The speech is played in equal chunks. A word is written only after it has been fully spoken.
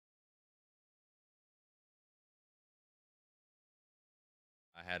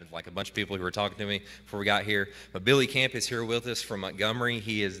had like a bunch of people who were talking to me before we got here. But Billy Camp is here with us from Montgomery.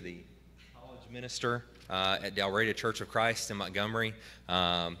 He is the college minister at Dalraida Church of Christ in Montgomery.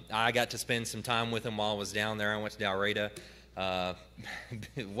 I got to spend some time with him while I was down there. I went to Dalraida.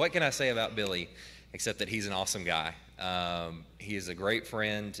 What can I say about Billy except that he's an awesome guy? He is a great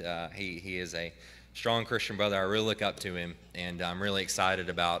friend. He is a strong Christian brother. I really look up to him, and I'm really excited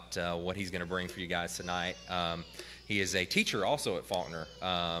about what he's going to bring for you guys tonight. He is a teacher also at Faulkner,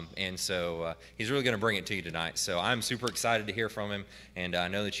 and so he's really going to bring it to you tonight. So I'm super excited to hear from him, and I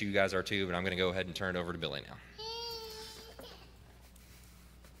know that you guys are too, but I'm going to go ahead and turn it over to Billy now.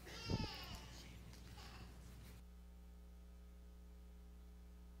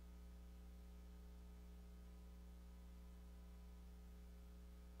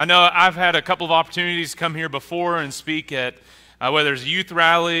 I know I've had a couple of opportunities to come here before and speak at whether it's a youth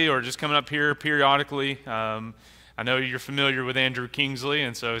rally or just coming up here periodically. I know you're familiar with Andrew Kingsley,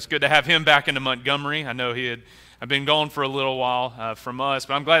 and so it's good to have him back into Montgomery. I know I've been gone for a little while from us,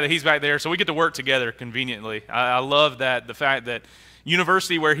 but I'm glad that he's back there, so we get to work together conveniently. I love the fact that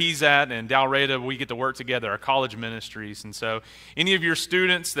University where he's at and Dalraida, we get to work together, our college ministries. And so any of your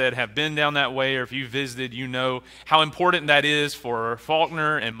students that have been down that way, or if you visited, you know how important that is for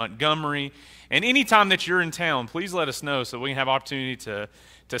Faulkner and Montgomery. And anytime that you're in town, please let us know so we can have opportunity to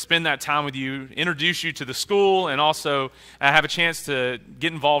spend that time with you, introduce you to the school, and also have a chance to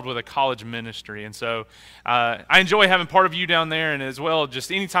get involved with a college ministry. And so I enjoy having part of you down there, and as well, just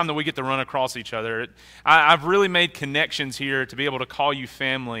anytime that we get to run across each other. I've really made connections here to be able to call you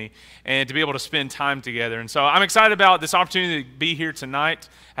family and to be able to spend time together. And so I'm excited about this opportunity to be here tonight.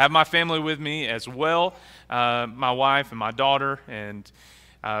 I have my family with me as well, my wife and my daughter, and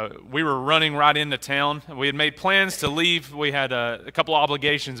we were running right into town. We had made plans to leave. We had a couple of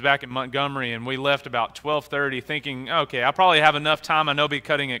obligations back in Montgomery, and we left about 12:30 thinking, okay, I'll probably have enough time. I know I'll be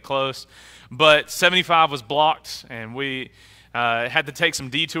cutting it close. But 75 was blocked, and we had to take some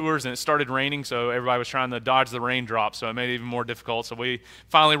detours, and it started raining, so everybody was trying to dodge the raindrops, so it made it even more difficult. So we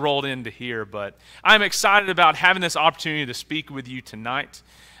finally rolled into here. But I'm excited about having this opportunity to speak with you tonight.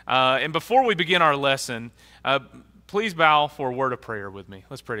 And before we begin our lesson, please bow for a word of prayer with me.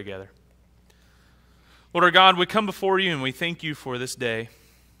 Let's pray together. Lord our God, we come before you and we thank you for this day.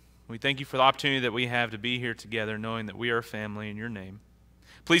 We thank you for the opportunity that we have to be here together, knowing that we are a family in your name.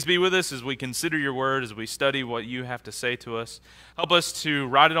 Please be with us as we consider your word, as we study what you have to say to us. Help us to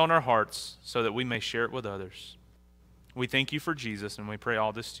write it on our hearts so that we may share it with others. We thank you for Jesus, and we pray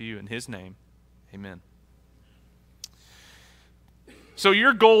all this to you in his name. Amen. So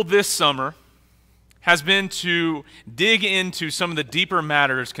your goal this summer has been to dig into some of the deeper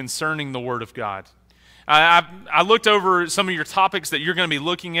matters concerning the Word of God. I looked over some of your topics that you're going to be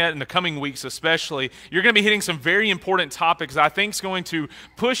looking at in the coming weeks especially. You're going to be hitting some very important topics that I think is going to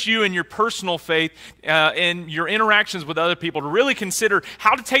push you in your personal faith and your interactions with other people to really consider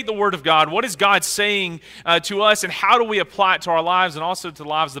how to take the Word of God, what is God saying to us, and how do we apply it to our lives and also to the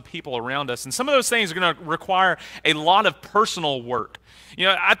lives of the people around us. And some of those things are going to require a lot of personal work. You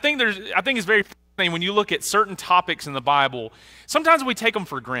know, I think it's very when you look at certain topics in the Bible, sometimes we take them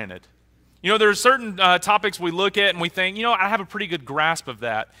for granted. You know, there are certain topics we look at and we think, you know, I have a pretty good grasp of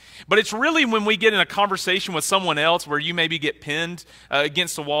that. But it's really when we get in a conversation with someone else where you maybe get pinned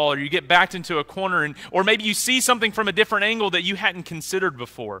against the wall, or you get backed into a corner, or maybe you see something from a different angle that you hadn't considered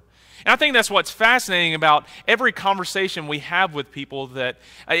before. And I think that's what's fascinating about every conversation we have with people, that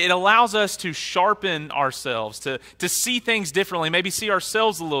it allows us to sharpen ourselves, to see things differently, maybe see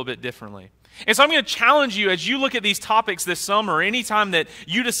ourselves a little bit differently. And so I'm going to challenge you as you look at these topics this summer, or anytime that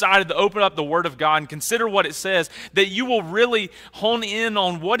you decided to open up the Word of God and consider what it says, that you will really hone in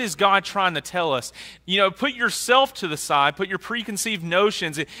on what is God trying to tell us. You know, put yourself to the side, put your preconceived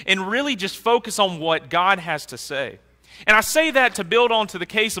notions, and really just focus on what God has to say. And I say that to build on to the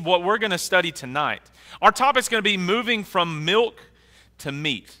case of what we're going to study tonight. Our topic is going to be moving from milk to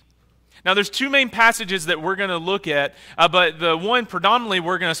meat. Now, there's two main passages that we're going to look at, but the one predominantly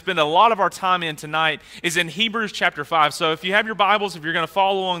we're going to spend a lot of our time in tonight is in Hebrews chapter 5. So if you have your Bibles, if you're going to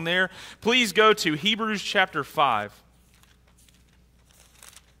follow along there, please go to Hebrews chapter 5.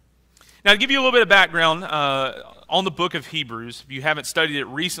 Now, to give you a little bit of background on the book of Hebrews, if you haven't studied it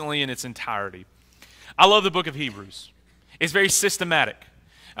recently in its entirety, I love the book of Hebrews. It's very systematic.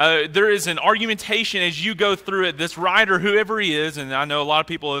 There is an argumentation as you go through it. This writer, whoever he is, and I know a lot of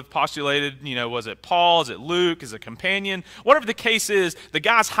people have postulated, you know, was it Paul, is it Luke, is it a companion? Whatever the case is, the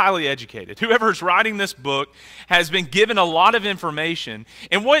guy's highly educated. Whoever is writing this book has been given a lot of information,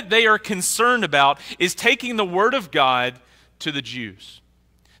 and what they are concerned about is taking the Word of God to the Jews.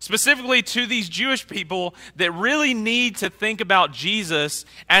 specifically to these Jewish people that really need to think about Jesus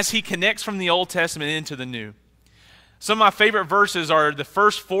as he connects from the Old Testament into the New. Some of my favorite verses are the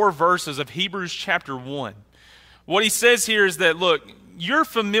first 4 verses of Hebrews chapter 1. What he says here is that, look, you're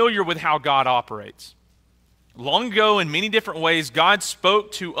familiar with how God operates. Long ago, in many different ways, God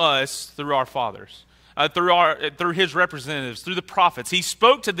spoke to us through our fathers, through his representatives, through the prophets. He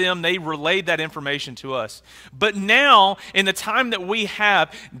spoke to them, they relayed that information to us. But now, in the time that we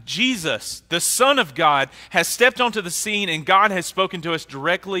have, Jesus, the Son of God, has stepped onto the scene, and God has spoken to us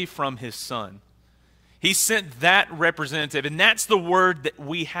directly from his Son. He sent that representative, and that's the word that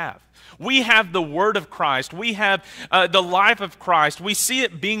we have. We have the word of Christ. We have the life of Christ. We see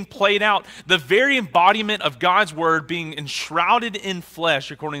it being played out, the very embodiment of God's word being enshrouded in flesh,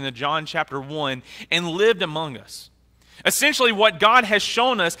 according to John chapter 1, and lived among us. Essentially, what God has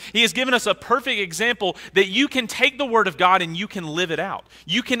shown us, he has given us a perfect example that you can take the word of God and you can live it out.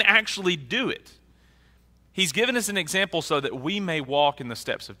 You can actually do it. He's given us an example so that we may walk in the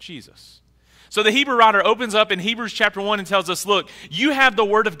steps of Jesus. So the Hebrew writer opens up in Hebrews chapter 1 and tells us, look, you have the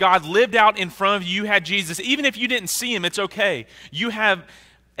word of God lived out in front of you. You had Jesus. Even if you didn't see him, it's okay. You have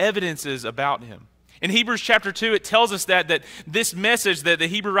evidences about him. In Hebrews chapter 2, it tells us that this message that the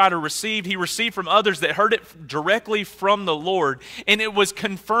Hebrew writer received, he received from others that heard it directly from the Lord. And it was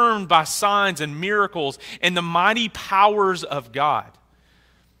confirmed by signs and miracles and the mighty powers of God.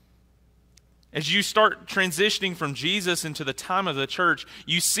 As you start transitioning from Jesus into the time of the church,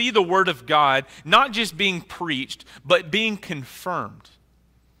 you see the word of God not just being preached, but being confirmed.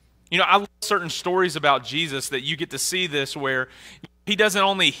 You know, I love certain stories about Jesus that you get to see this where he doesn't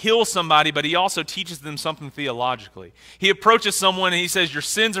only heal somebody, but he also teaches them something theologically. He approaches someone and he says, your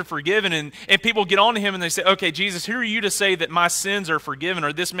sins are forgiven. And people get on to him and they say, okay, Jesus, who are you to say that my sins are forgiven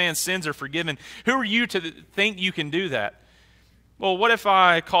or this man's sins are forgiven? Who are you to think you can do that? Well, what if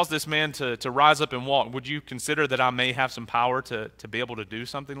I cause this man to rise up and walk? Would you consider that I may have some power to be able to do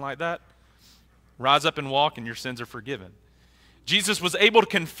something like that? Rise up and walk and your sins are forgiven. Jesus was able to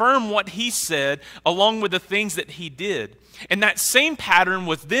confirm what he said along with the things that he did. And that same pattern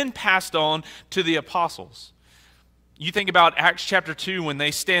was then passed on to the apostles. You think about Acts chapter 2 when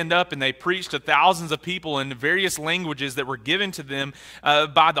they stand up and they preach to thousands of people in various languages that were given to them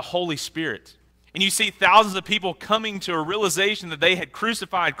by the Holy Spirit. And you see thousands of people coming to a realization that they had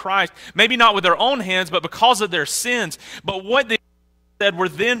crucified Christ, maybe not with their own hands, but because of their sins. But what they said were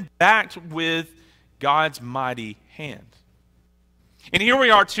then backed with God's mighty hand. And here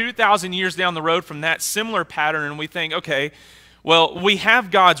we are 2,000 years down the road from that similar pattern, and we think, okay, well, we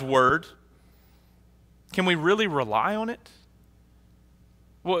have God's word. Can we really rely on it?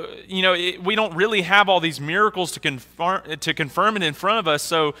 Well, you know, we don't really have all these miracles to confirm it in front of us,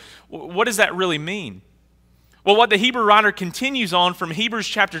 so what does that really mean? Well, what the Hebrew writer continues on from Hebrews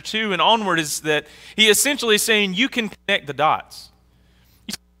chapter 2 and onward is that he essentially is saying you can connect the dots.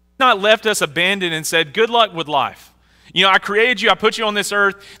 He's not left us abandoned and said, good luck with life. You know, I created you, I put you on this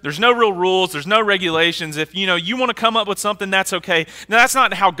earth, there's no real rules, there's no regulations. If, you want to come up with something, that's okay. Now, that's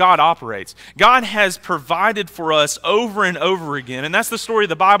not how God operates. God has provided for us over and over again, and that's the story of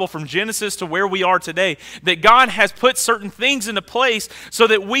the Bible from Genesis to where we are today, that God has put certain things into place so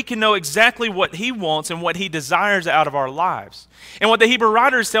that we can know exactly what he wants and what he desires out of our lives. And what the Hebrew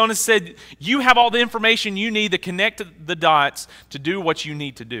writer is telling us said, you have all the information you need to connect the dots to do what you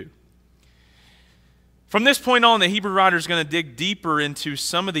need to do. From this point on, the Hebrew writer is going to dig deeper into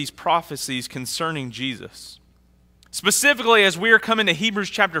some of these prophecies concerning Jesus. Specifically, as we are coming to Hebrews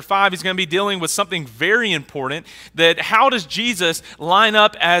chapter 5, he's going to be dealing with something very important, that how does Jesus line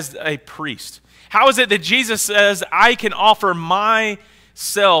up as a priest? How is it that Jesus says, I can offer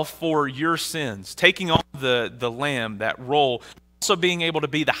myself for your sins, taking on the lamb, that role, also being able to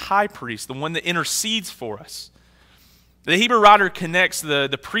be the high priest, the one that intercedes for us. The Hebrew writer connects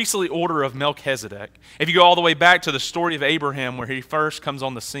the priestly order of Melchizedek. If you go all the way back to the story of Abraham where he first comes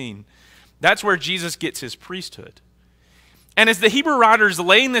on the scene, that's where Jesus gets his priesthood. And as the Hebrew writer is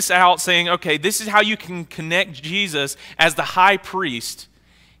laying this out, saying, okay, this is how you can connect Jesus as the high priest,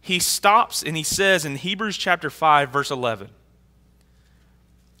 he stops and he says in Hebrews chapter 5, verse 11,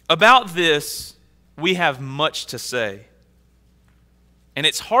 about this we have much to say, and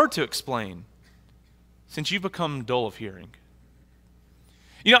it's hard to explain, since you've become dull of hearing.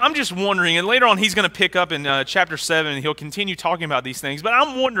 You know, I'm just wondering, and later on he's going to pick up in chapter 7, and he'll continue talking about these things, but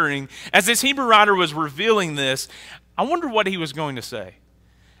I'm wondering, as this Hebrew writer was revealing this, I wonder what he was going to say.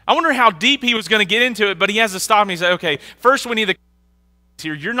 I wonder how deep he was going to get into it, but he has to stop and he said, okay, first we need to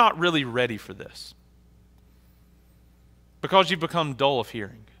here, you're not really ready for this because you've become dull of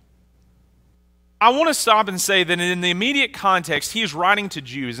hearing. I want to stop and say that in the immediate context, he is writing to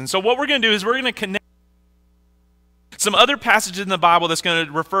Jews. And so what we're going to do is we're going to connect some other passages in the Bible that's going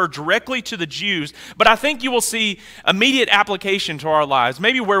to refer directly to the Jews, but I think you will see immediate application to our lives,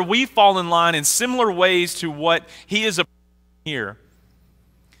 maybe where we fall in line in similar ways to what he is here.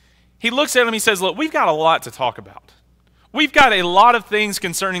 He looks at him, he says, look, we've got a lot to talk about. We've got a lot of things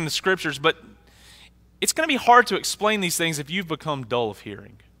concerning the Scriptures, but it's going to be hard to explain these things if you've become dull of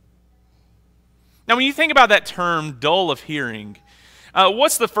hearing. Now, when you think about that term, dull of hearing,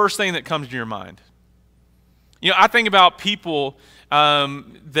 what's the first thing that comes to your mind? I think about people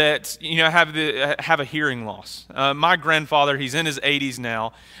that have a hearing loss. My grandfather, he's in his 80s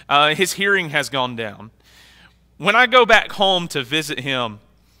now. His hearing has gone down. When I go back home to visit him,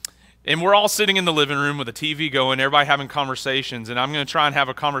 and we're all sitting in the living room with the TV going, everybody having conversations, and I'm going to try and have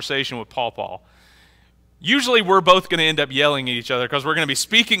a conversation with Paw. Usually we're both going to end up yelling at each other because we're going to be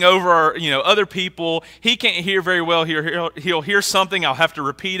speaking over our, other people. He can't hear very well. He'll hear something. I'll have to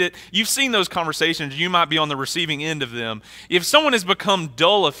repeat it. You've seen those conversations. You might be on the receiving end of them. If someone has become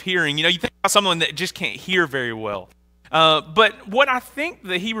dull of hearing, you think about someone that just can't hear very well. But what I think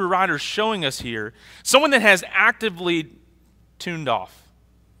the Hebrew writer is showing us here, someone that has actively tuned off.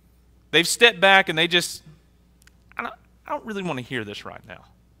 They've stepped back and I don't really want to hear this right now.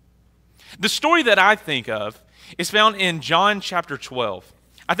 The story that I think of is found in John chapter 12.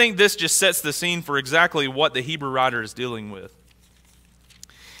 I think this just sets the scene for exactly what the Hebrew writer is dealing with.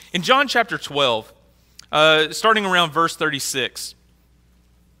 In John chapter 12, starting around verse 36,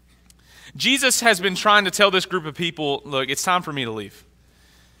 Jesus has been trying to tell this group of people, look, it's time for me to leave.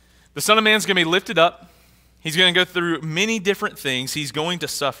 The Son of Man's going to be lifted up. He's going to go through many different things. He's going to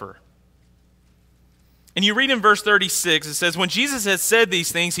suffer. And you read in verse 36, it says, when Jesus had said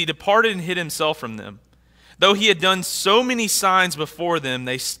these things, he departed and hid himself from them. Though he had done so many signs before them,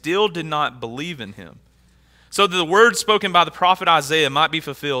 they still did not believe in him. So that the word spoken by the prophet Isaiah might be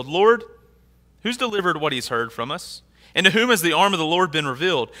fulfilled. Lord, who's delivered what he's heard from us? And to whom has the arm of the Lord been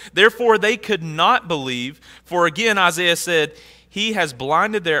revealed? Therefore they could not believe. For again Isaiah said, he has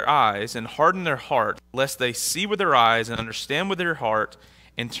blinded their eyes and hardened their heart, lest they see with their eyes and understand with their heart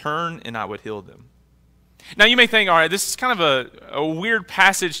and turn, and I would heal them. Now you may think, all right, this is kind of a weird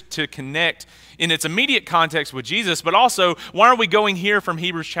passage to connect in its immediate context with Jesus, but also, why are we going here from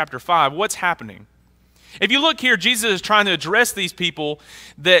Hebrews chapter 5? What's happening? If you look here, Jesus is trying to address these people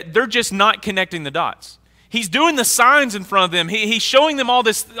that they're just not connecting the dots. He's doing the signs in front of them. He's showing them all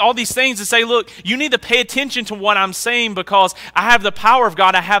these things to say, look, you need to pay attention to what I'm saying because I have the power of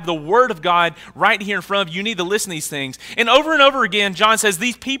God. I have the Word of God right here in front of you. You need to listen to these things. And over again, John says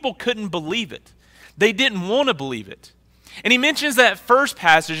these people couldn't believe it. They didn't want to believe it. And he mentions that first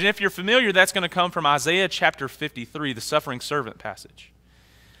passage, and if you're familiar, that's going to come from Isaiah chapter 53, the suffering servant passage.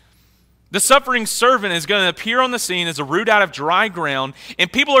 The suffering servant is going to appear on the scene as a root out of dry ground,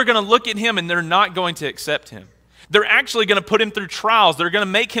 and people are going to look at him and they're not going to accept him. They're actually going to put him through trials. They're going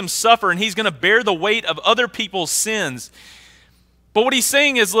to make him suffer, and he's going to bear the weight of other people's sins. But what he's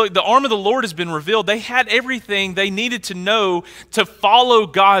saying is, look, the arm of the Lord has been revealed. They had everything they needed to know to follow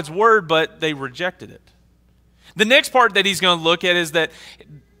God's word, but they rejected it. The next part that he's going to look at is that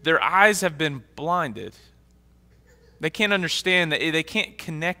their eyes have been blinded. They can't understand, they can't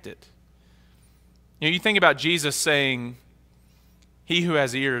connect it. You think about Jesus saying, he who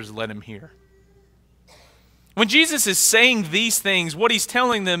has ears, let him hear. When Jesus is saying these things, what he's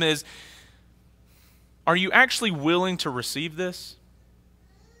telling them is, are you actually willing to receive this?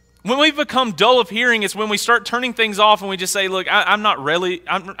 When we become dull of hearing, it's when we start turning things off and we just say, look, I'm really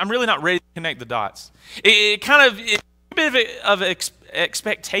not ready to connect the dots. It's a bit of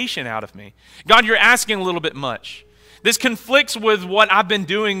expectation out of me. God, you're asking a little bit much. This conflicts with what I've been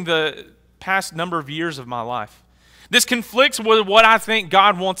doing the past number of years of my life. This conflicts with what I think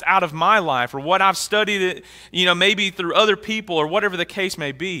God wants out of my life or what I've studied, maybe through other people or whatever the case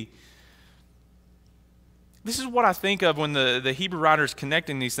may be. This is what I think of when the Hebrew writer is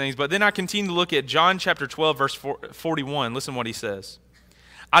connecting these things. But then I continue to look at John chapter 12, verse 41. Listen what he says.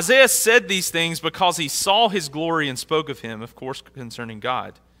 Isaiah said these things because he saw his glory and spoke of him, of course, concerning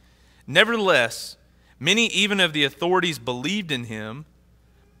God. Nevertheless, many even of the authorities believed in him,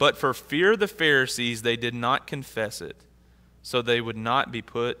 but for fear of the Pharisees, they did not confess it, so they would not be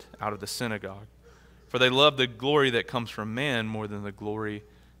put out of the synagogue. For they love the glory that comes from man more than the glory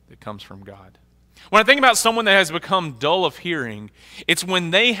that comes from God. When I think about someone that has become dull of hearing, it's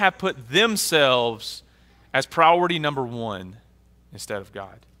when they have put themselves as priority number one instead of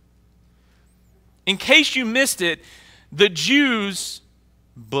God. In case you missed it, the Jews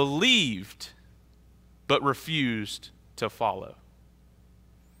believed but refused to follow.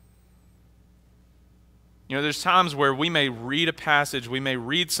 You know, there's times where we may read a passage, we may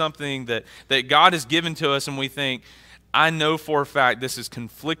read something that God has given to us, and we think, I know for a fact this is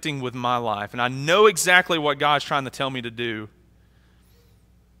conflicting with my life, and I know exactly what God's trying to tell me to do.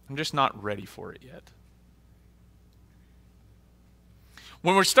 I'm just not ready for it yet.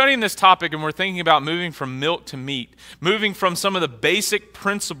 When we're studying this topic and we're thinking about moving from milk to meat, moving from some of the basic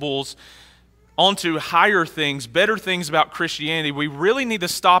principles onto higher things, better things about Christianity, we really need to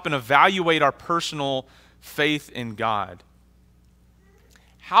stop and evaluate our personal faith in God.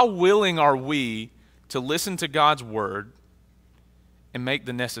 How willing are we to listen to God's word and make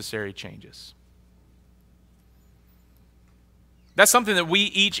the necessary changes? That's something that we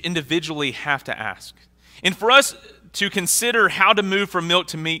each individually have to ask. And for us to consider how to move from milk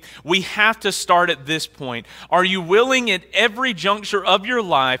to meat, we have to start at this point. Are you willing at every juncture of your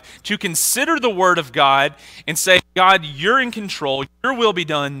life to consider the word of God and say, God, you're in control, your will be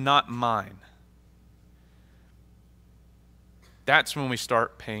done, not mine? That's when we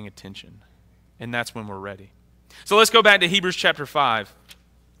start paying attention. And that's when we're ready. So let's go back to Hebrews chapter 5.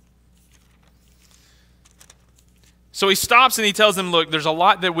 So he stops and he tells them, look, there's a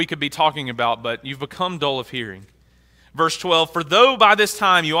lot that we could be talking about, but you've become dull of hearing. Verse 12, for though by this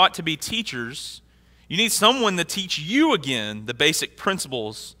time you ought to be teachers, you need someone to teach you again the basic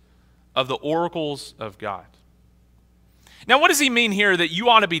principles of the oracles of God. Now, what does he mean here that you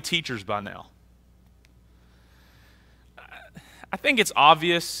ought to be teachers by now? I think it's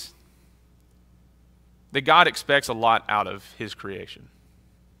obvious that God expects a lot out of his creation.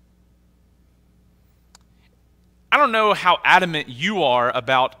 I don't know how adamant you are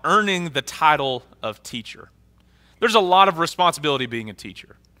about earning the title of teacher. There's a lot of responsibility being a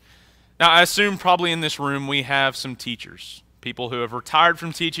teacher. Now, I assume probably in this room we have some teachers, people who have retired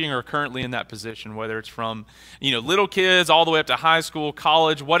from teaching or are currently in that position, whether it's from, little kids all the way up to high school,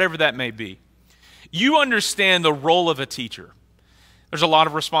 college, whatever that may be. You understand the role of a teacher. There's a lot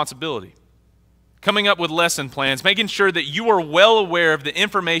of responsibility. Coming up with lesson plans, making sure that you are well aware of the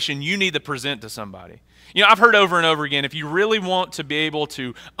information you need to present to somebody. I've heard over and over again, if you really want to be able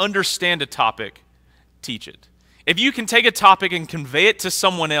to understand a topic, teach it. If you can take a topic and convey it to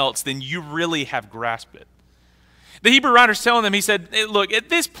someone else, then you really have grasped it. The Hebrew writer's telling them, he said, look, at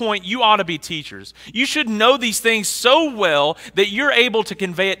this point, you ought to be teachers. You should know these things so well that you're able to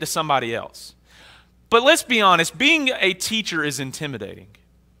convey it to somebody else. But let's be honest, being a teacher is intimidating.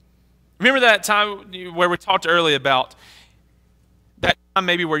 Remember that time where we talked earlier about that time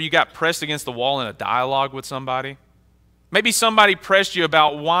maybe where you got pressed against the wall in a dialogue with somebody? Maybe somebody pressed you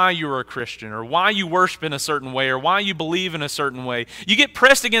about why you were a Christian or why you worship in a certain way or why you believe in a certain way. You get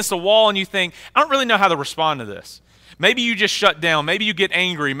pressed against the wall and you think, I don't really know how to respond to this. Maybe you just shut down. Maybe you get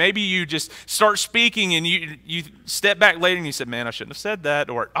angry. Maybe you just start speaking and you step back later and you said, man, I shouldn't have said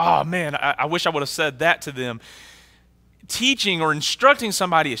that. Or, oh man, I wish I would have said that to them. Teaching or instructing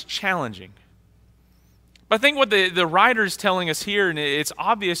somebody is challenging. But I think what the writer is telling us here, and it's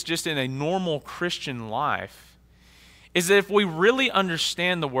obvious just in a normal Christian life, is that if we really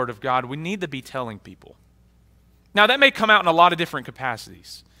understand the Word of God, we need to be telling people. Now, that may come out in a lot of different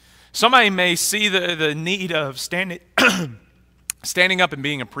capacities. Somebody may see the need of standing up and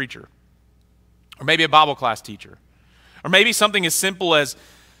being a preacher, or maybe a Bible class teacher, or maybe something as simple as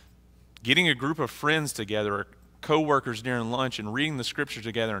getting a group of friends together or co-workers during lunch and reading the Scripture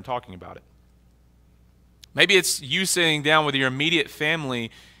together and talking about it. Maybe it's you sitting down with your immediate family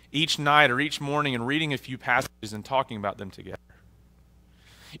each night or each morning and reading a few passages and talking about them together.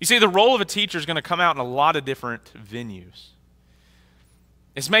 You see, the role of a teacher is going to come out in a lot of different venues.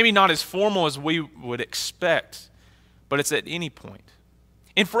 It's maybe not as formal as we would expect, but it's at any point.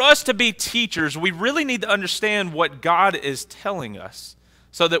 And for us to be teachers, we really need to understand what God is telling us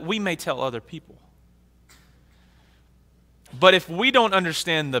so that we may tell other people. But if we don't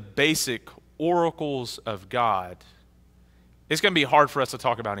understand the basic oracles of God, it's going to be hard for us to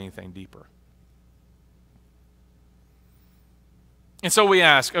talk about anything deeper. And so we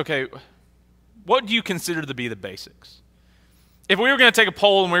ask, okay, what do you consider to be the basics? If we were going to take a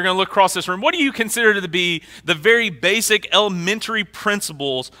poll and we were going to look across this room, what do you consider to be the very basic elementary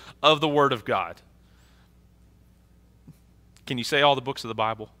principles of the Word of God? Can you say all the books of the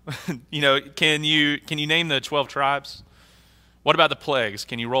Bible? Can you name the 12 tribes? What about the plagues?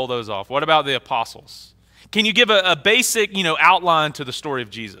 Can you roll those off? What about the apostles? Can you give a basic, outline to the story of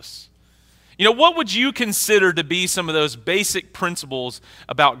Jesus? What would you consider to be some of those basic principles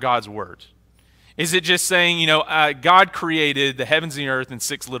about God's Word? Is it just saying, God created the heavens and the earth in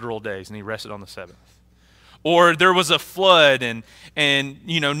 6 literal days and he rested on the 7th? Or there was a flood and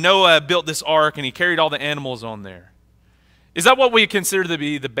Noah built this ark and he carried all the animals on there? Is that what we consider to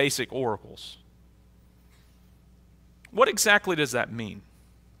be the basic oracles? What exactly does that mean?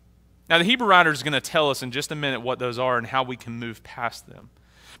 Now, the Hebrew writer is going to tell us in just a minute what those are and how we can move past them.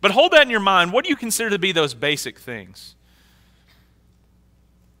 But hold that in your mind. What do you consider to be those basic things?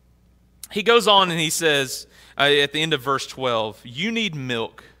 He goes on and he says at the end of verse 12, you need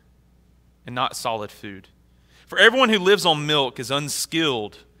milk and not solid food. For everyone who lives on milk is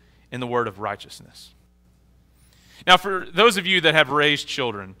unskilled in the word of righteousness. Now, for those of you that have raised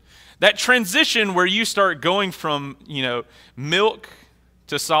children, that transition where you start going from, milk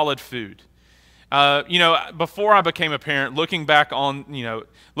to solid food. Before I became a parent, looking back on,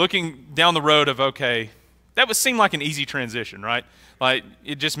 looking down the road of, okay, that would seem like an easy transition, right? Like,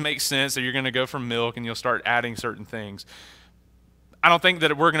 it just makes sense that you're going to go from milk and you'll start adding certain things. I don't think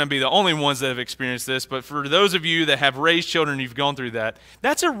that we're going to be the only ones that have experienced this, but for those of you that have raised children and you've gone through that,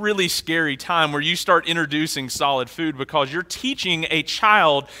 that's a really scary time where you start introducing solid food because you're teaching a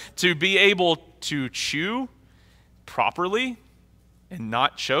child to be able to chew properly and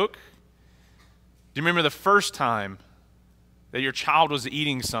not choke. Do you remember the first time that your child was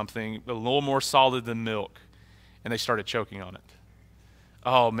eating something a little more solid than milk and they started choking on it?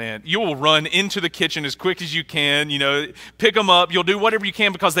 Oh, man, you will run into the kitchen as quick as you can, pick them up. You'll do whatever you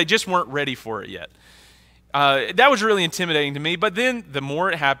can because they just weren't ready for it yet. That was really intimidating to me, but then the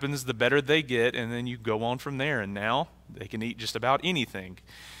more it happens, the better they get, and then you go on from there, and now they can eat just about anything.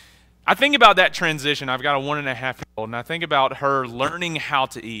 I think about that transition. I've got a 1.5-year-old, and I think about her learning how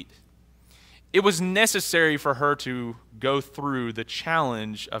to eat. It was necessary for her to go through the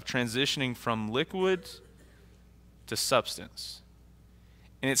challenge of transitioning from liquid to substance.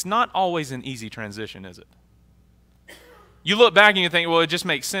 And it's not always an easy transition, is it? You look back and you think, well, it just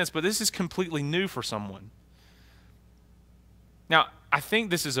makes sense, but this is completely new for someone. Now, I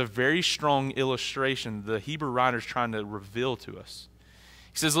think this is a very strong illustration the Hebrew writer is trying to reveal to us.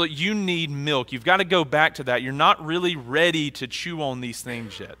 He says, look, you need milk. You've got to go back to that. You're not really ready to chew on these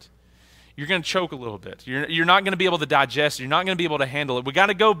things yet. You're going to choke a little bit. You're not going to be able to digest it. You're not going to be able to handle it. We got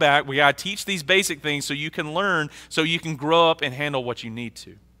to go back. We got to teach these basic things so you can learn, so you can grow up and handle what you need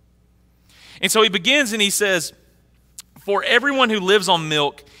to. And so he begins and he says, for everyone who lives on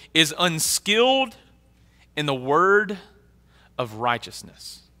milk is unskilled in the word of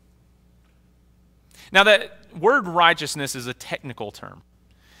righteousness. Now that word righteousness is a technical term.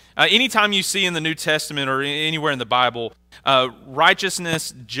 Anytime you see in the New Testament or anywhere in the Bible,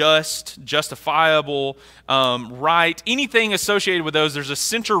 righteousness, just, justifiable, right, anything associated with those, there's a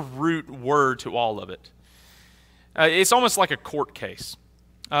center root word to all of it. It's almost like a court case.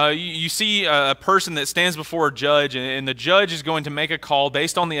 You see a person that stands before a judge, and the judge is going to make a call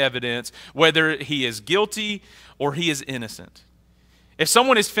based on the evidence, whether he is guilty or he is innocent. If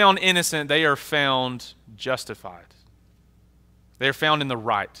someone is found innocent, they are found justified. They are found in the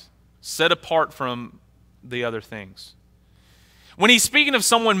right, set apart from the other things. When he's speaking of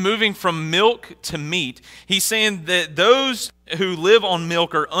someone moving from milk to meat, he's saying that those who live on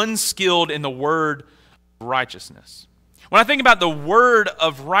milk are unskilled in the word of righteousness. When I think about the word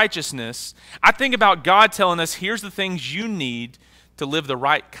of righteousness, I think about God telling us, here's the things you need to live the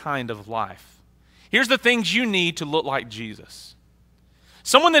right kind of life. Here's the things you need to look like Jesus.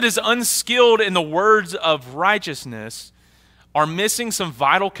 Someone that is unskilled in the words of righteousness are missing some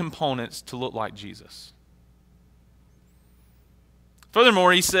vital components to look like Jesus.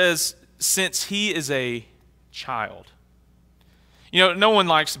 Furthermore, he says, since he is a child. No one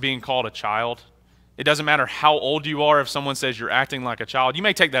likes being called a child. It doesn't matter how old you are. If someone says you're acting like a child, you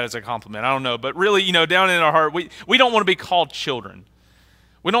may take that as a compliment. I don't know. But really, down in our heart, we don't want to be called children.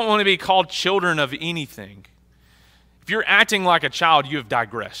 We don't want to be called children of anything. If you're acting like a child, you have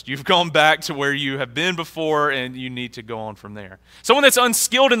digressed. You've gone back to where you have been before, and you need to go on from there. Someone that's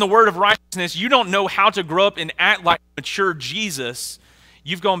unskilled in the word of righteousness, you don't know how to grow up and act like mature Jesus.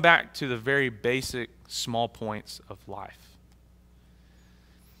 You've gone back to the very basic, small points of life.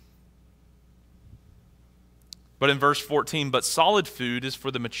 But in verse 14, but solid food is for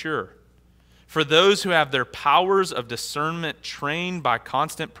the mature, for those who have their powers of discernment trained by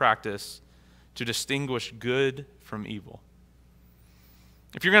constant practice to distinguish good from evil.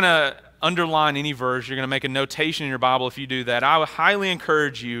 If you're going to underline any verse, you're going to make a notation in your Bible. If you do that, I would highly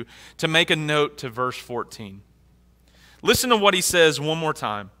encourage you to make a note to verse 14. Listen to what he says one more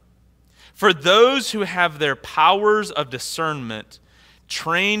time. For those who have their powers of discernment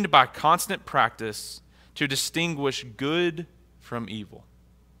trained by constant practice to distinguish good from evil.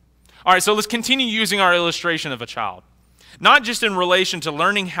 All right, so let's continue using our illustration of a child. Not just in relation to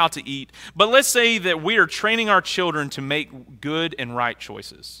learning how to eat, but let's say that we are training our children to make good and right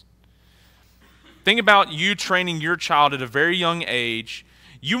choices. Think about you training your child at a very young age.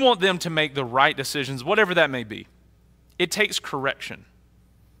 You want them to make the right decisions, whatever that may be. it takes correction.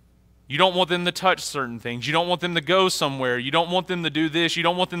 You don't want them to touch certain things. You don't want them to go somewhere. You don't want them to do this. You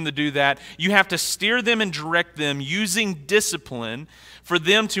don't want them to do that. You have to steer them and direct them using discipline for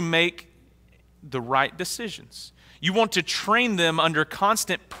them to make the right decisions. You want to train them under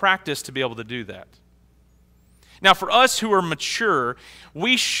constant practice to be able to do that. Now, for us who are mature,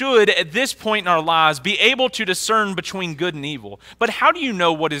 we should, at this point in our lives, be able to discern between good and evil. But how do you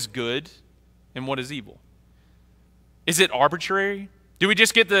know what is good and what is evil? Is it arbitrary? Do we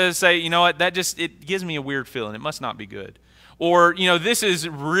just get to say, you know what, it gives me a weird feeling. It must not be good. Or, this is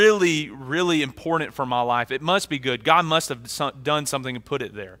really, really important for my life. It must be good. God must have done something to put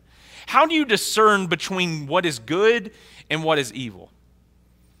it there. How do you discern between what is good and what is evil?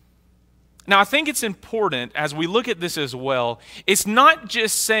 Now, I think it's important as we look at this as well, it's not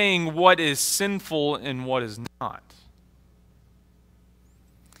just saying what is sinful and what is not.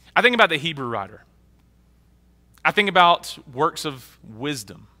 I think about the Hebrew writer. I think about works of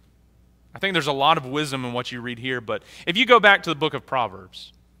wisdom. I think there's a lot of wisdom in what you read here, but if you go back to the book of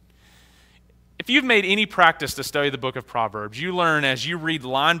Proverbs, if you've made any practice to study the book of Proverbs, you learn as you read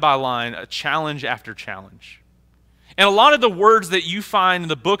line by line a challenge after challenge. And a lot of the words that you find in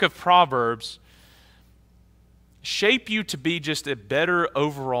the book of Proverbs shape you to be just a better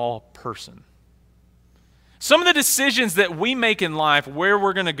overall person. Some of the decisions that we make in life, where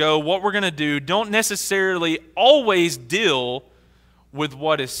we're going to go, what we're going to do, don't necessarily always deal with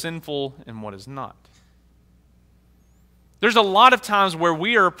what is sinful and what is not. There's a lot of times where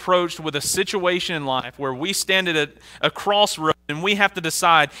we are approached with a situation in life where we stand at a crossroad and we have to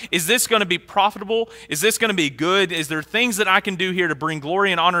decide, is this going to be profitable? Is this going to be good? Is there things that I can do here to bring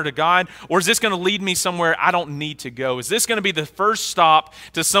glory and honor to God? Or is this going to lead me somewhere I don't need to go? Is this going to be the first stop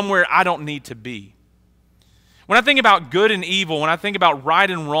to somewhere I don't need to be? When I think about good and evil, when I think about right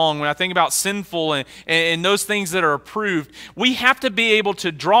and wrong, when I think about sinful and those things that are approved, we have to be able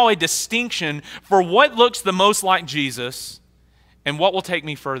to draw a distinction for what looks the most like Jesus and what will take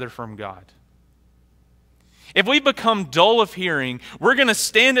me further from God. If we become dull of hearing, we're going to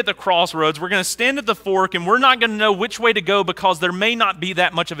stand at the crossroads, we're going to stand at the fork, and we're not going to know which way to go because there may not be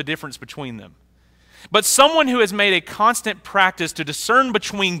that much of a difference between them. But someone who has made a constant practice to discern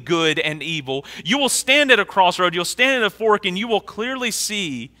between good and evil, you will stand at a crossroad, you'll stand at a fork, and you will clearly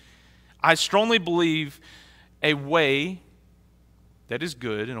see, I strongly believe, a way that is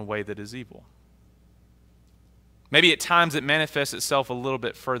good and a way that is evil. Maybe at times it manifests itself a little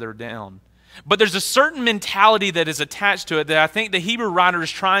bit further down. But there's a certain mentality that is attached to it that I think the Hebrew writer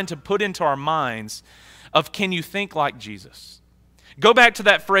is trying to put into our minds of, can you think like Jesus? Go back to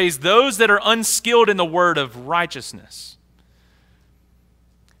that phrase, those that are unskilled in the word of righteousness.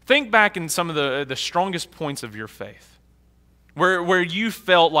 Think back in some of the strongest points of your faith, where you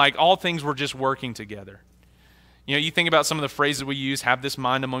felt like all things were just working together. You think about some of the phrases we use, have this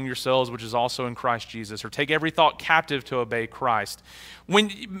mind among yourselves, which is also in Christ Jesus, or take every thought captive to obey Christ.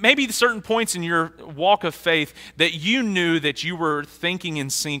 When maybe certain points in your walk of faith that you knew that you were thinking in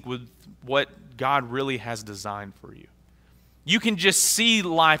sync with what God really has designed for you. You can just see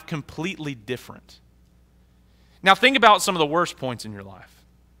life completely different. Now think about some of the worst points in your life.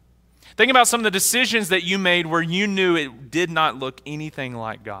 Think about some of the decisions that you made where you knew it did not look anything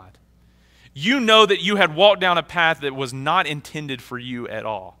like God. You know that you had walked down a path that was not intended for you at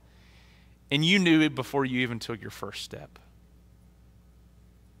all. And you knew it before you even took your first step.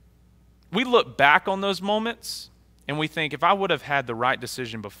 We look back on those moments and we think, if I would have had the right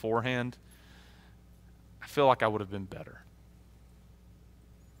decision beforehand, I feel like I would have been better.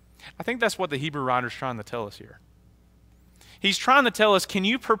 I think that's what the Hebrew writer is trying to tell us here. He's trying to tell us, can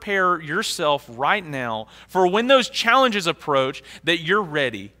you prepare yourself right now for when those challenges approach that you're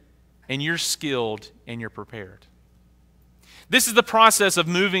ready and you're skilled and you're prepared? This is the process of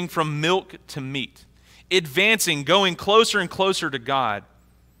moving from milk to meat, advancing, going closer and closer to God.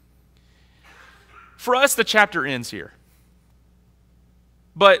 For us, the chapter ends here.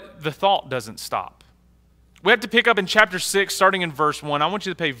 But the thought doesn't stop. We have to pick up in chapter 6, starting in verse 1. I want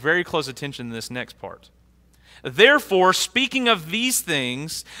you to pay very close attention to this next part. Therefore, speaking of these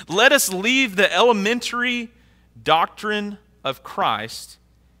things, let us leave the elementary doctrine of Christ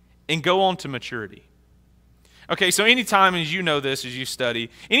and go on to maturity. Okay, so anytime, as you know this, as you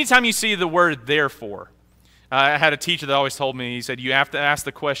study, anytime you see the word therefore, I had a teacher that always told me, he said, you have to ask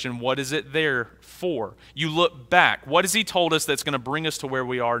the question, what is it there for? You look back. What has he told us that's going to bring us to where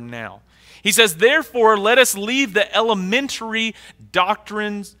we are now? He says, therefore, let us leave the elementary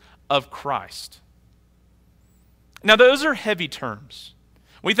doctrines of Christ. Now, those are heavy terms.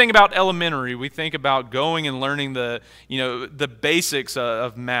 We think about elementary. We think about going and learning the basics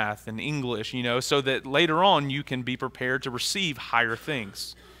of math and English, so that later on you can be prepared to receive higher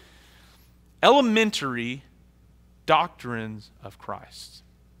things. Elementary doctrines of Christ.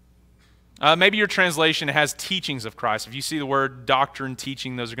 Maybe your translation has teachings of Christ. If you see the word doctrine,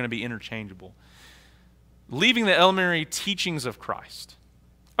 teaching, those are going to be interchangeable. Leaving the elementary teachings of Christ.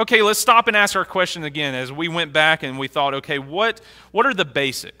 Okay, let's stop and ask our question again as we went back and we thought, okay, what are the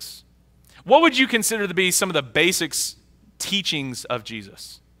basics? What would you consider to be some of the basics teachings of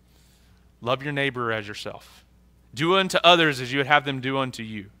Jesus? Love your neighbor as yourself. Do unto others as you would have them do unto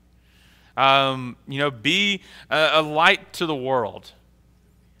you. Be a light to the world.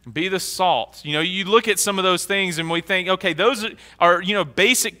 Be the salt. You look at some of those things and we think, okay, those are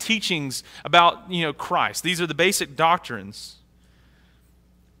basic teachings about, Christ. These are the basic doctrines.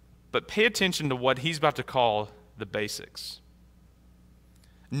 But pay attention to what he's about to call the basics.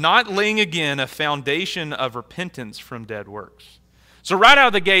 Not laying again a foundation of repentance from dead works. So right out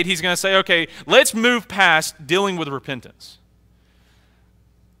of the gate, he's going to say, okay, let's move past dealing with repentance.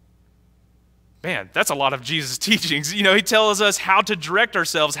 Man, that's a lot of Jesus' teachings. He tells us how to direct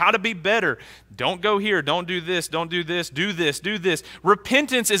ourselves, how to be better. Don't go here, don't do this, don't do this, do this, do this.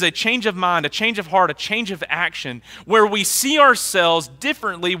 Repentance is a change of mind, a change of heart, a change of action, where we see ourselves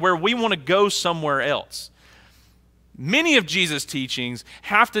differently, where we want to go somewhere else. Many of Jesus' teachings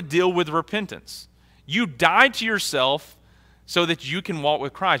have to deal with repentance. You die to yourself so that you can walk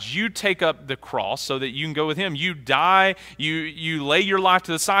with Christ. You take up the cross so that you can go with him. You die, you lay your life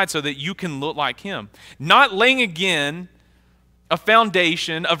to the side so that you can look like him. Not laying again a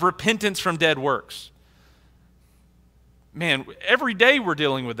foundation of repentance from dead works. Man, every day we're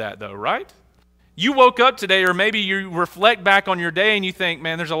dealing with that though, right? You woke up today, or maybe you reflect back on your day and you think,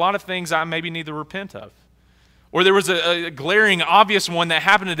 man, there's a lot of things I maybe need to repent of. Or there was a glaring, obvious one that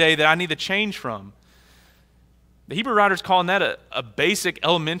happened today that I need to change from. The Hebrew writer's calling that a basic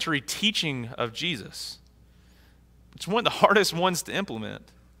elementary teaching of Jesus. It's one of the hardest ones to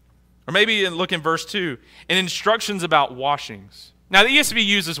implement. Or maybe look in verse 2, and instructions about washings. Now the ESV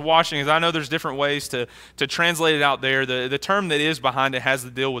uses washings. I know there's different ways to translate it out there. The term that is behind it has to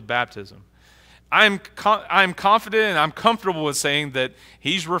deal with baptism. I'm confident and I'm comfortable with saying that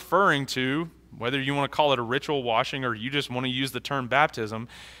he's referring to, whether you want to call it a ritual washing or you just want to use the term baptism,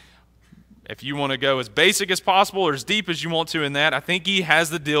 if you want to go as basic as possible or as deep as you want to in that, I think he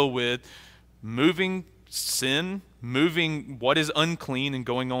has to deal with moving sin, moving what is unclean and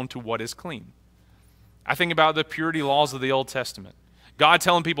going on to what is clean. I think about the purity laws of the Old Testament. God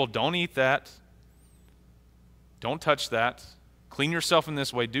telling people, don't eat that. Don't touch that. Clean yourself in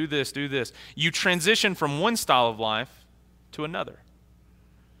this way. Do this, do this. You transition from one style of life to another.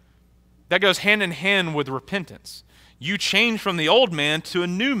 That goes hand in hand with repentance. You change from the old man to a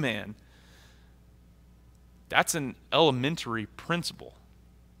new man. That's an elementary principle.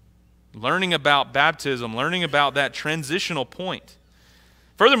 Learning about baptism, learning about that transitional point.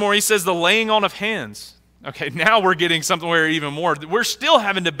 Furthermore, he says the laying on of hands. Okay, now we're getting something where even more. We're still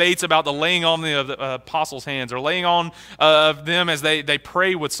having debates about the laying on of the apostles' hands or laying on of them as they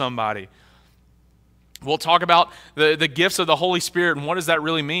pray with somebody. We'll talk about the gifts of the Holy Spirit and what does that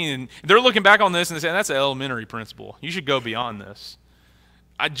really mean. And they're looking back on this and saying, that's an elementary principle. You should go beyond this.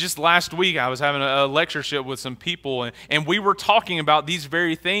 Just last week, I was having a lectureship with some people, and we were talking about these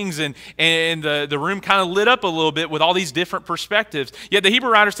very things, and the room kind of lit up a little bit with all these different perspectives. Yet the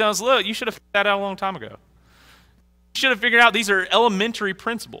Hebrew writer's telling us, look, you should have figured that out a long time ago. You should have figured out these are elementary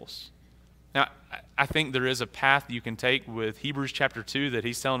principles. Now, I think there is a path you can take with Hebrews chapter 2 that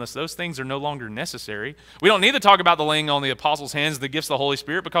he's telling us those things are no longer necessary. We don't need to talk about the laying on the apostles' hands, the gifts of the Holy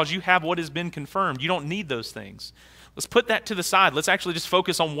Spirit, because you have what has been confirmed. You don't need those things. Let's put that to the side. Let's actually just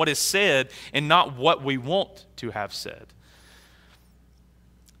focus on what is said and not what we want to have said.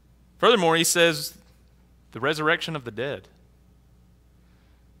 Furthermore, he says the resurrection of the dead.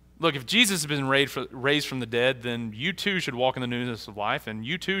 Look, if Jesus has been raised from the dead, then you too should walk in the newness of life, and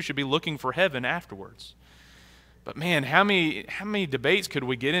you too should be looking for heaven afterwards. But man, how many debates could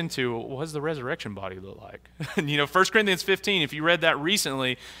we get into? What does the resurrection body look like? 1 Corinthians 15, if you read that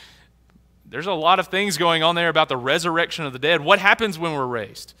recently, there's a lot of things going on there about the resurrection of the dead. What happens when we're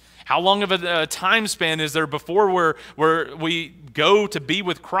raised? How long of a time span is there before we go to be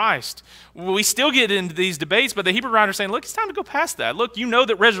with Christ? We still get into these debates, but the Hebrew writer is saying, look, it's time to go past that. Look, you know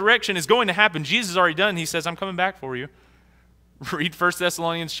that resurrection is going to happen. Jesus has already done. He says, I'm coming back for you. Read 1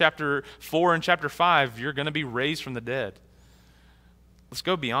 Thessalonians chapter 4 and chapter 5. You're going to be raised from the dead. Let's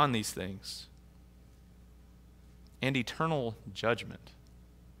go beyond these things. And eternal judgment.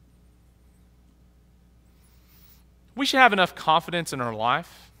 We should have enough confidence in our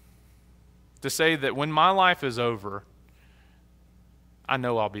life to say that when my life is over, I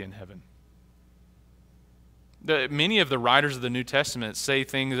know I'll be in heaven. Many of the writers of the New Testament say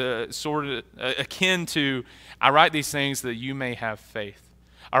things sort of akin to, I write these things that you may have faith.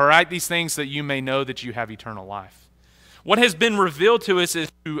 I write these things that you may know that you have eternal life. What has been revealed to us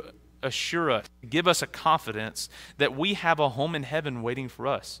is to assure us, give us a confidence that we have a home in heaven waiting for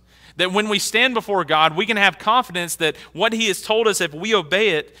us. That when we stand before God, we can have confidence that what He has told us, if we obey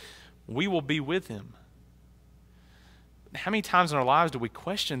it, we will be with Him. How many times in our lives do we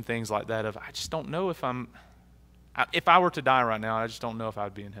question things like that of, I just don't know if I were to die right now, I just don't know if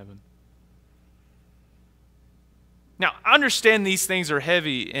I'd be in heaven. Now, I understand these things are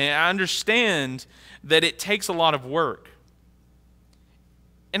heavy, and I understand that it takes a lot of work.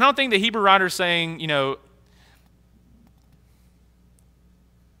 And I don't think the Hebrew writer is saying,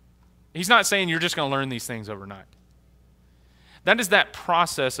 he's not saying you're just going to learn these things overnight. That is that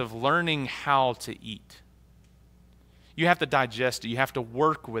process of learning how to eat. You have to digest it. You have to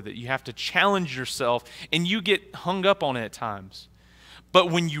work with it. You have to challenge yourself, and you get hung up on it at times.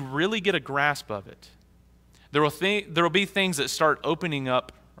 But when you really get a grasp of it, there will be things that start opening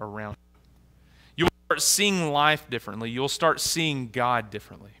up around you. You'll start seeing life differently. You'll start seeing God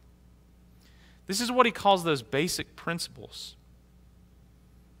differently. This is what he calls those basic principles.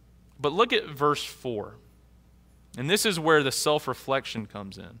 But look at verse 4. And this is where the self-reflection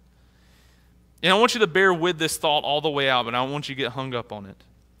comes in. And I want you to bear with this thought all the way out, but I don't want you to get hung up on it.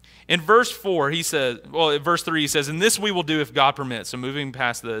 In verse 4, he says, in verse 3, he says, and this we will do if God permits. So moving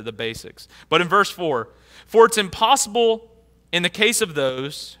past the basics. But in verse 4, for it's impossible in the case of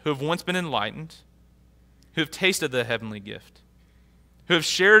those who have once been enlightened, who have tasted the heavenly gift, who have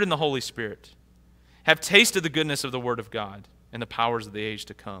shared in the Holy Spirit, have tasted the goodness of the Word of God and the powers of the age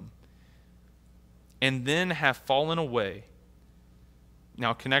to come, and then have fallen away.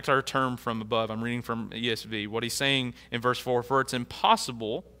 Now connect our term from above. I'm reading from ESV. What he's saying in verse 4, for it's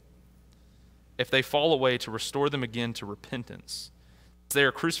impossible if they fall away to restore them again to repentance. They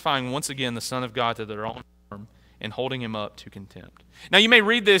are crucifying once again the Son of God to their own harm and holding him up to contempt. Now you may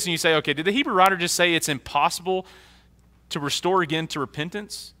read this and you say, okay, did the Hebrew writer just say it's impossible to restore again to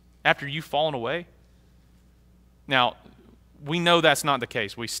repentance after you've fallen away? Now, we know that's not the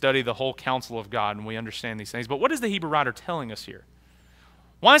case. We study the whole counsel of God and we understand these things. But what is the Hebrew writer telling us here?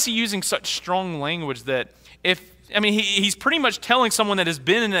 Why is he using such strong language that he's pretty much telling someone that has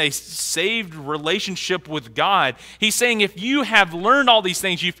been in a saved relationship with God. He's saying if you have learned all these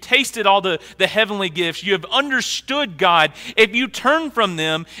things, you've tasted all the heavenly gifts, you have understood God, if you turn from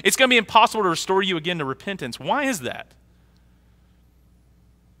them, it's going to be impossible to restore you again to repentance. Why is that?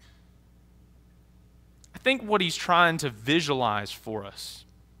 I think what he's trying to visualize for us,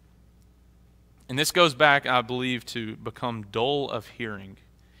 and this goes back, I believe, to become dull of hearing,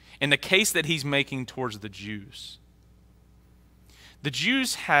 in the case that he's making towards the Jews. The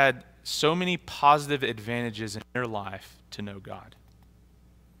Jews had so many positive advantages in their life to know God.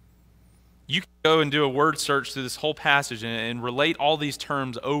 You can go and do a word search through this whole passage and relate all these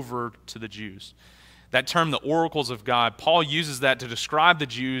terms over to the Jews. That term, the oracles of God, Paul uses that to describe the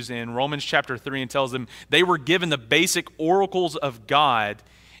Jews in Romans chapter 3 and tells them they were given the basic oracles of God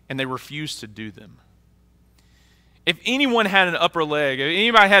and they refused to do them. If anyone had an upper leg, if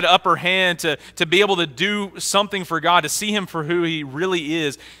anybody had an upper hand to be able to do something for God, to see him for who he really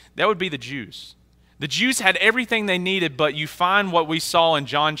is, that would be the Jews. The Jews had everything they needed, but you find what we saw in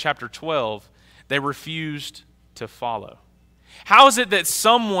John chapter 12, they refused to follow. How is it that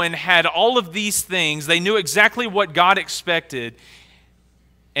someone had all of these things, they knew exactly what God expected,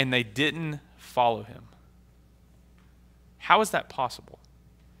 and they didn't follow him? How is that possible?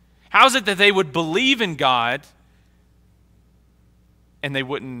 How is it that they would believe in God and they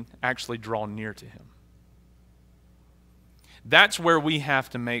wouldn't actually draw near to him? That's where we have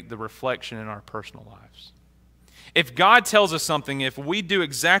to make the reflection in our personal lives. If God tells us something, if we do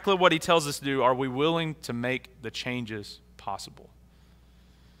exactly what he tells us to do, are we willing to make the changes possible?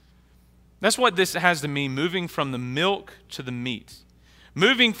 That's what this has to mean, moving from the milk to the meat.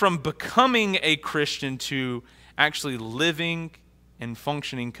 Moving from becoming a Christian to actually living and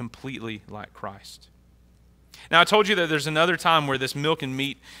functioning completely like Christ. Now, I told you that there's another time where this milk and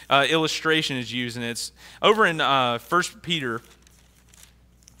meat illustration is used, and it's over in 1 Peter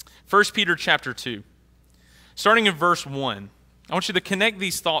chapter 2. Starting in verse 1, I want you to connect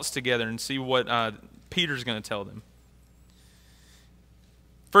these thoughts together and see what Peter's going to tell them.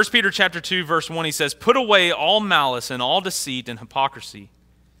 1 Peter chapter 2, verse 1, he says, put away all malice and all deceit and hypocrisy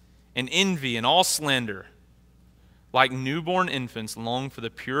and envy and all slander. Like newborn infants, long for the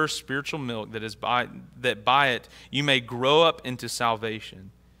pure spiritual milk that by it you may grow up into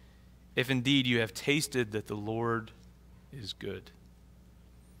salvation, if indeed you have tasted that the Lord is good.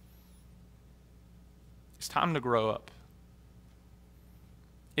 It's time to grow up.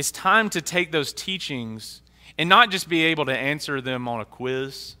 It's time to take those teachings and not just be able to answer them on a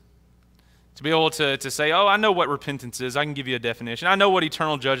quiz. To be able to say, oh, I know what repentance is. I can give you a definition. I know what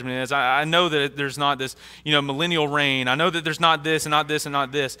eternal judgment is. I know that there's not this, millennial reign. I know that there's not this and not this and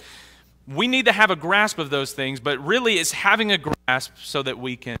not this. We need to have a grasp of those things, but really it's having a grasp so that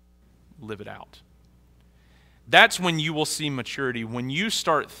we can live it out. That's when you will see maturity, when you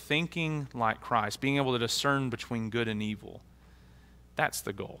start thinking like Christ, being able to discern between good and evil. That's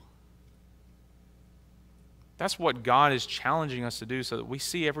the goal. That's what God is challenging us to do so that we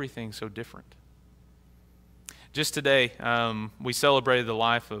see everything so different. Just today, we celebrated the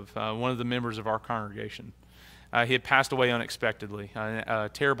life of one of the members of our congregation. He had passed away unexpectedly,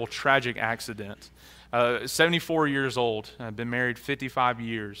 a terrible, tragic accident. 74 years old, been married 55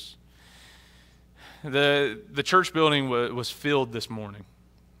 years. The church building was filled this morning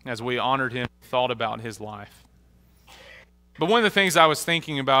as we honored him, thought about his life. But one of the things I was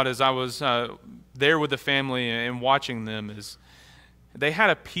thinking about as I was there with the family and watching them is they had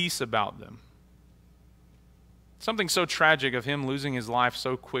a peace about them. Something so tragic of him losing his life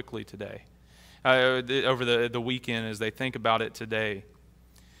so quickly today, over the weekend as they think about it today.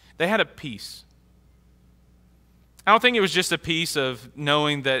 They had a peace. I don't think it was just a peace of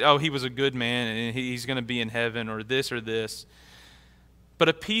knowing that, oh, he was a good man and he's going to be in heaven or this, but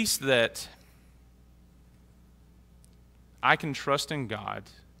a peace that I can trust in God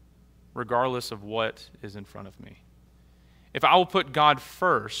regardless of what is in front of me. If I will put God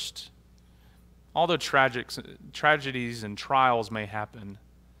first, although tragedies and trials may happen,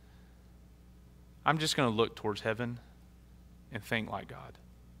 I'm just going to look towards heaven and think like God.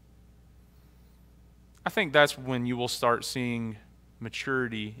 I think that's when you will start seeing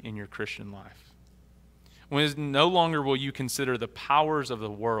maturity in your Christian life. When no longer will you consider the powers of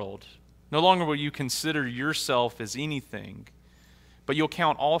the world, no longer will you consider yourself as anything, but you'll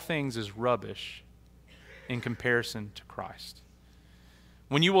count all things as rubbish in comparison to Christ.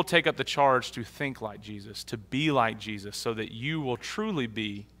 When you will take up the charge to think like Jesus, to be like Jesus, so that you will truly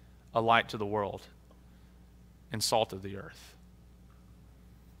be a light to the world and salt of the earth.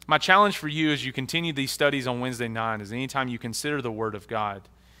 My challenge for you as you continue these studies on Wednesday night is anytime you consider the Word of God,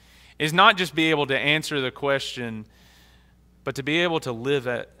 is not just be able to answer the question, but to be able to live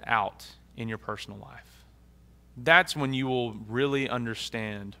it out in your personal life. That's when you will really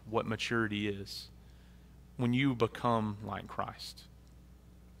understand what maturity is, when you become like Christ.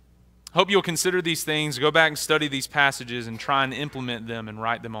 I hope you'll consider these things, go back and study these passages and try and implement them and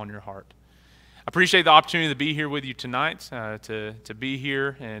write them on your heart. I appreciate the opportunity to be here with you tonight, to be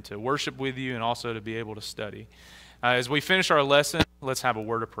here and to worship with you and also to be able to study. As we finish our lesson, let's have a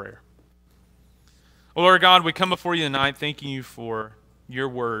word of prayer. Oh, Lord God, we come before you tonight thanking you for your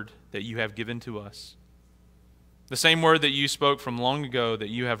word that you have given to us. The same word that you spoke from long ago that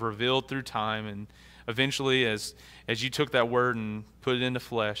you have revealed through time, and eventually as you took that word and put it into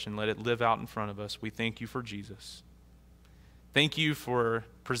flesh and let it live out in front of us, we thank you for Jesus. Thank you for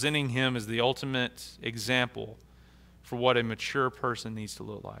presenting him as the ultimate example for what a mature person needs to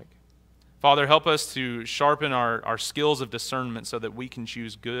look like. Father, help us to sharpen our skills of discernment so that we can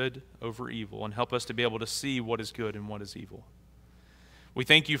choose good over evil, and help us to be able to see what is good and what is evil. We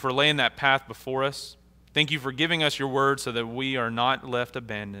thank you for laying that path before us. Thank you for giving us your word so that we are not left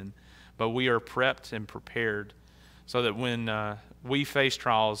abandoned, but we are prepped and prepared so that when we face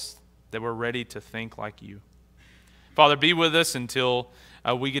trials, that we're ready to think like you. Father, be with us until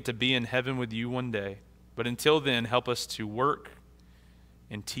we get to be in heaven with you one day. But until then, help us to work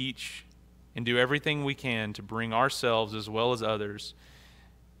and teach and do everything we can to bring ourselves as well as others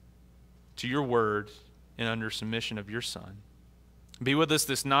to your word and under submission of your Son. Be with us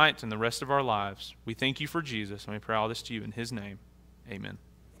this night and the rest of our lives. We thank you for Jesus, and we pray all this to you in his name. Amen.